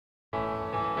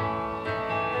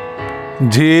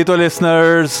जी तो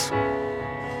लिसनर्स,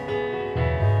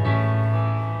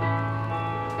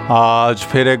 आज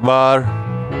फिर एक बार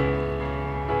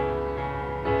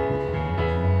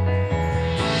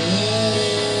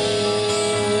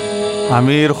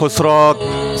अमीर खुसरो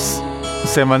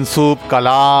से मंसूब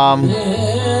कलाम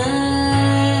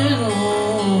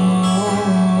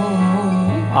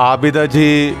आबिदा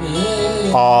जी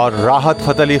और राहत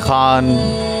फ़तेह अली ख़ान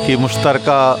की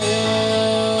मुश्तरका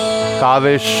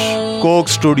काविश कोक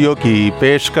स्टूडियो की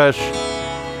पेशकश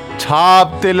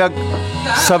छाप तिलक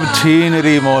सब छीन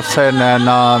रही मोसे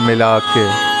नैना मिला के।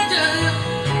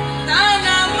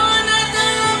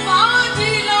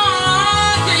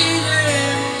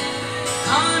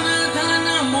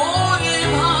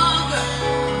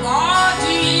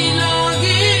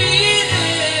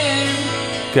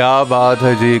 क्या बात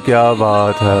है जी, क्या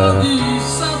बात है।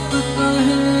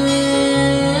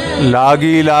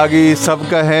 लागी लागी सब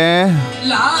कहें,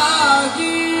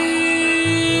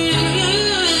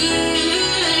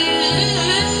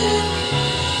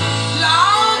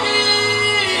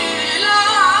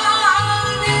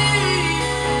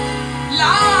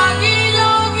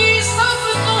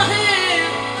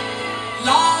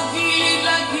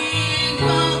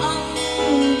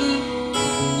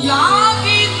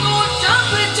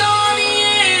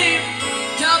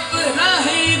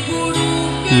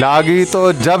 लागी तो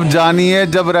जब जानिए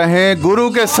जब रहे गुरु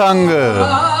के संग।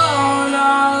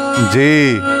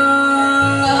 जी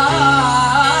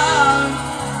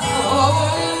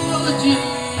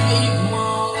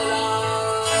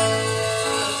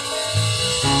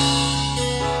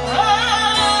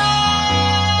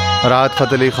राहत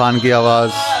फ़तेह अली ख़ान की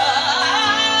आवाज।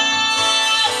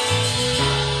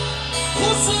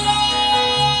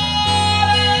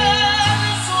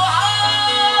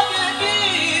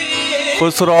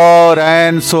 खुसरो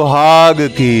रैन सुहाग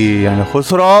की, यानी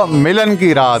खुसरो मिलन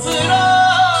की रात,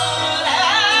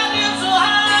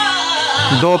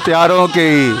 दो प्यारों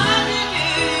की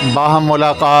बाहम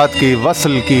मुलाकात की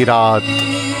वसल की रात।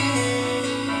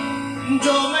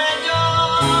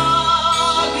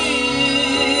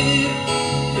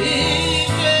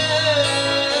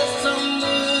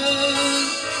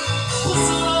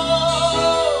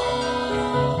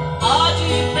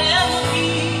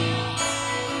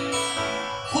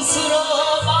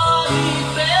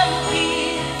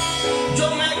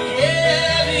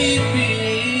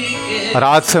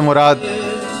 रात से मुराद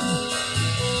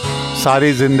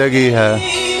सारी जिंदगी है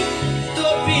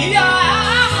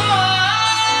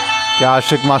कि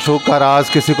आशिक माशूक का राज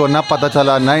किसी को न पता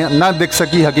चला, न दिख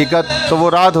सकी हकीकत, तो वो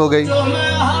रात हो गई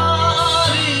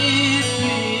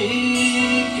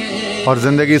और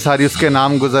जिंदगी सारी उसके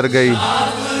नाम गुजर गई।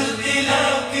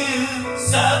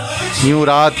 यूं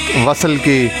रात वसल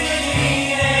की,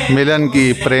 मिलन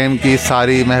की, प्रेम की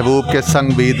सारी महबूब के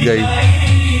संग बीत गई।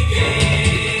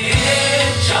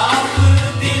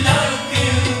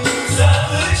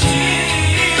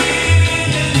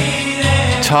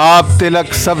 छाप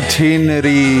तिलक सब छीन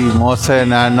रही मोसे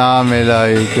नैना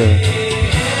मिलाई के।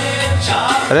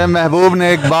 अरे महबूब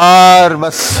ने एक बार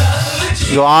बस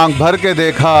जो आंख भर के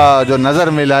देखा, जो नज़र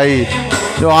मिलाई,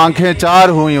 जो आंखें चार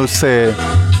हुई उससे,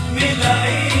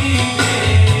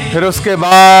 फिर उसके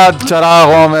बाद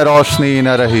चरागों में रोशनी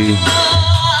न रही।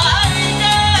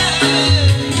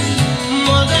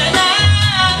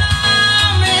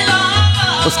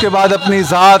 उसके बाद अपनी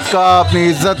ज़ात का, अपनी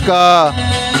इज्जत का,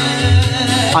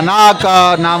 अना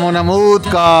का, नामो नमूद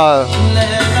का,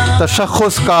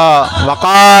 तशख़्ख़ुस का,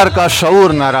 वक़ार का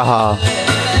शऊर न रहा।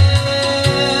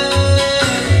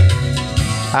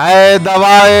 ऐ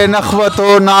दवाए नख़वतो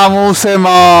नामू से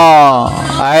माँ,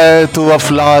 ऐ तू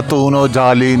अफ़लातूनो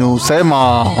जालिनू से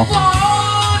माँ।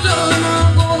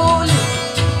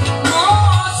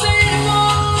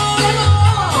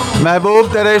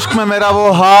 महबूब तेरे इश्क में मेरा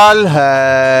वो हाल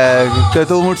है कि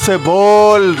तू मुझसे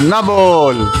बोल न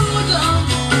बोल,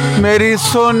 मेरी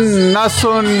सुन न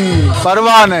सुन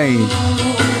परवाह नहीं।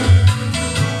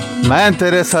 मैं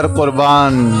तेरे सर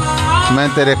कुर्बान, मैं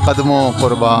तेरे कदमों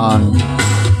कुर्बान,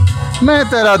 मैं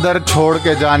तेरा दर छोड़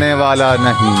के जाने वाला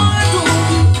नहीं।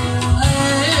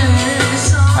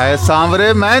 ऐ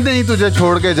सांवरे मैं नहीं तुझे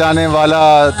छोड़ के जाने वाला,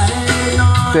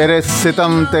 तेरे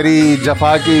सितम तेरी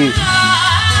जफा की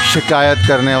शिकायत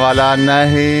करने वाला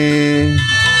नहीं।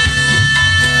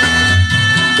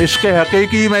 इश्क़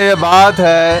हकीकी में ये बात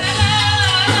है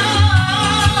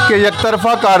कि एक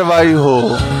तरफा कार्रवाई हो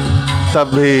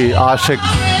तब भी आशिक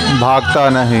भागता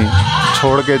नहीं,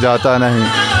 छोड़ के जाता नहीं,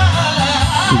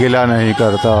 गिला नहीं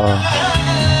करता,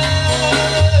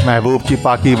 महबूब की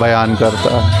पाकी बयान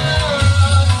करता,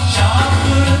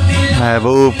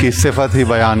 महबूब की सिफत ही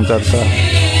बयान करता।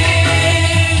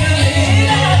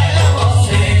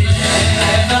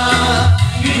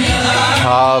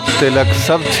 छाप तिलक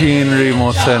सब छीन रही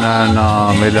मुझसे नैना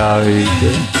मिलाई के।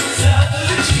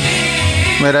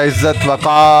 मेरा इज्जत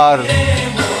वकार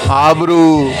आबरू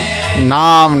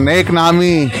नाम नेक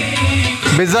नामी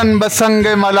बिजन बसंग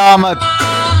मलामत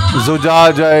जुजा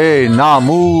जाए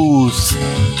नामूस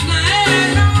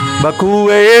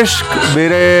बकूए इश्क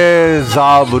बिरे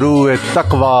ज़ाबरूए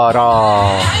तकवारा।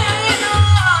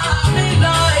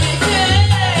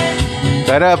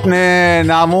 तेरे अपने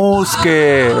नामूस के,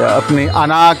 अपनी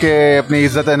अना के, अपनी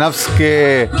इज्जत नफ्स के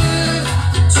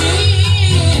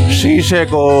शीशे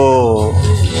को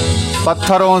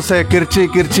पत्थरों से किरची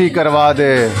किरची करवा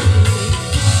दे,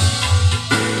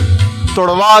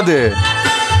 तोड़वा दे।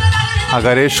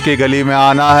 अगर इश्क की गली में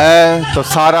आना है तो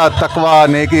सारा तकवा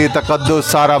नेकी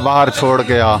तकद्दुस सारा बाहर छोड़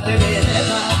के आ,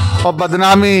 और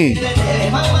बदनामी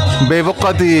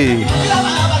बेवकूफ़ी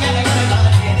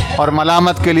और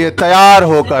मलामत के लिए तैयार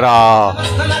होकर आ।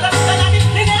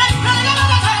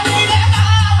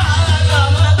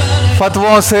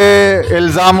 फतवों से,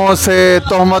 इल्ज़ामों से,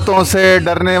 तोहमतों से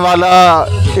डरने वाला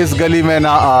इस गली में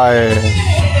ना आए।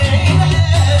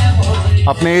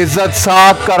 अपनी इज्जत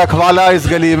साफ का रखवाला इस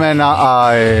गली में ना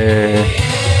आए,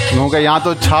 क्योंकि यहाँ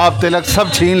तो छाप तिलक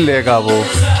सब छीन लेगा वो।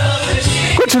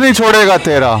 कुछ नहीं छोड़ेगा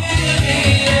तेरा,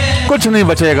 कुछ नहीं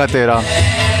बचेगा तेरा।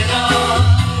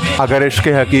 अगर इश्क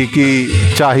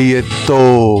हकीकी चाहिए तो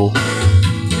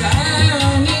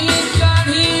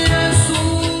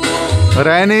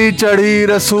रैनी चढ़ी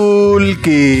रसूल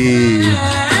की,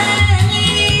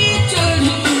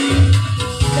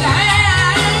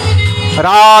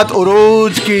 रात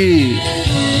उरूज की,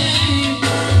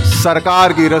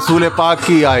 सरकार की रसूल पाक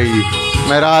की आई।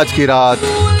 मेराज की रात,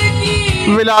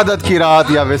 विलादत की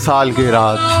रात, या विसाल की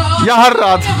रात, या हर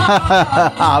रात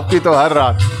आपकी तो हर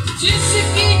रात,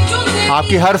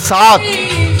 आपकी हर साथ।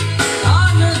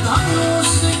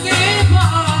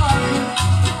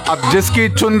 अब जिसकी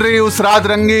चुनरी उस रात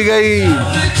रंगी गई,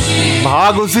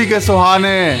 भाग उसी के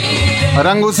सुहाने,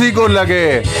 रंग उसी को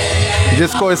लगे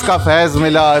जिसको इसका फैज़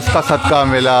मिला, इसका सदका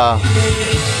मिला।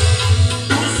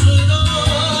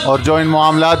 और जो इन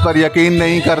मामलात पर यकीन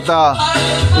नहीं करता,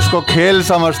 इसको खेल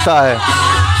समझता है,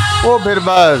 वो फिर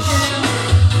बस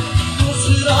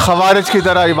खवारिज की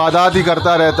तरह इबादत ही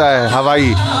करता रहता है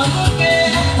हवाई,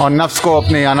 और नफ्स को,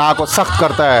 अपनी अना को सख्त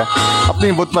करता है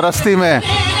अपनी बुत परस्ती में,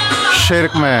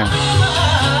 शिर्क में,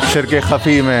 शिर्क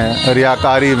खफ़ी में,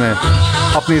 रियाकारी में,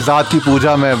 अपनी ज़ात की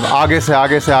पूजा में आगे से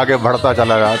आगे बढ़ता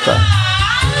चला जाता है,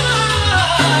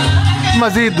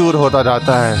 मज़ीद दूर होता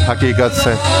जाता है हकीकत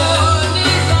से।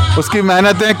 उसकी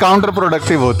मेहनतें काउंटर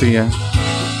प्रोडक्टिव होती हैं,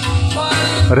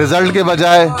 रिज़ल्ट के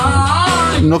बजाय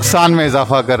नुकसान में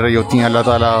इजाफा कर रही होती हैं। अल्लाह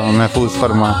ताला महफूज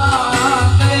फरमाए।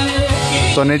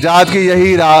 तो निजात की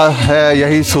यही राह है,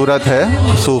 यही सूरत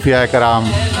है सूफिया कराम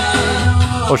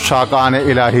और शाकान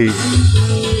इलाही।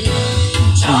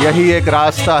 यही एक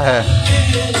रास्ता है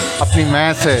अपनी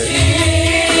मैं से,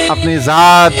 अपनी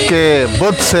ज़ात के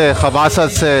बुत से, खबासत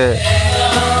से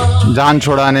जान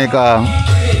छुड़ाने का,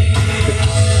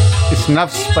 इस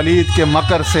नफ्स पलीद के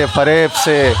मकर से, फरेब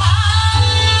से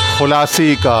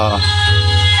खुलासी का।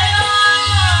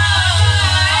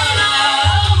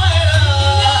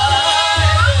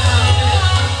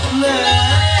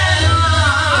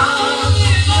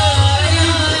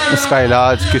 इसका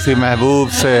इलाज किसी महबूब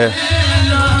से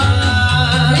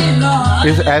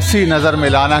इस ऐसी नज़र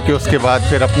मिलाना कि उसके बाद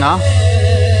फिर अपना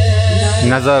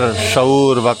नज़र,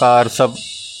 शऊर, वकार सब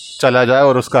चला जाए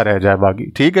और उसका रह जाए बाकी।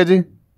 ठीक है जी।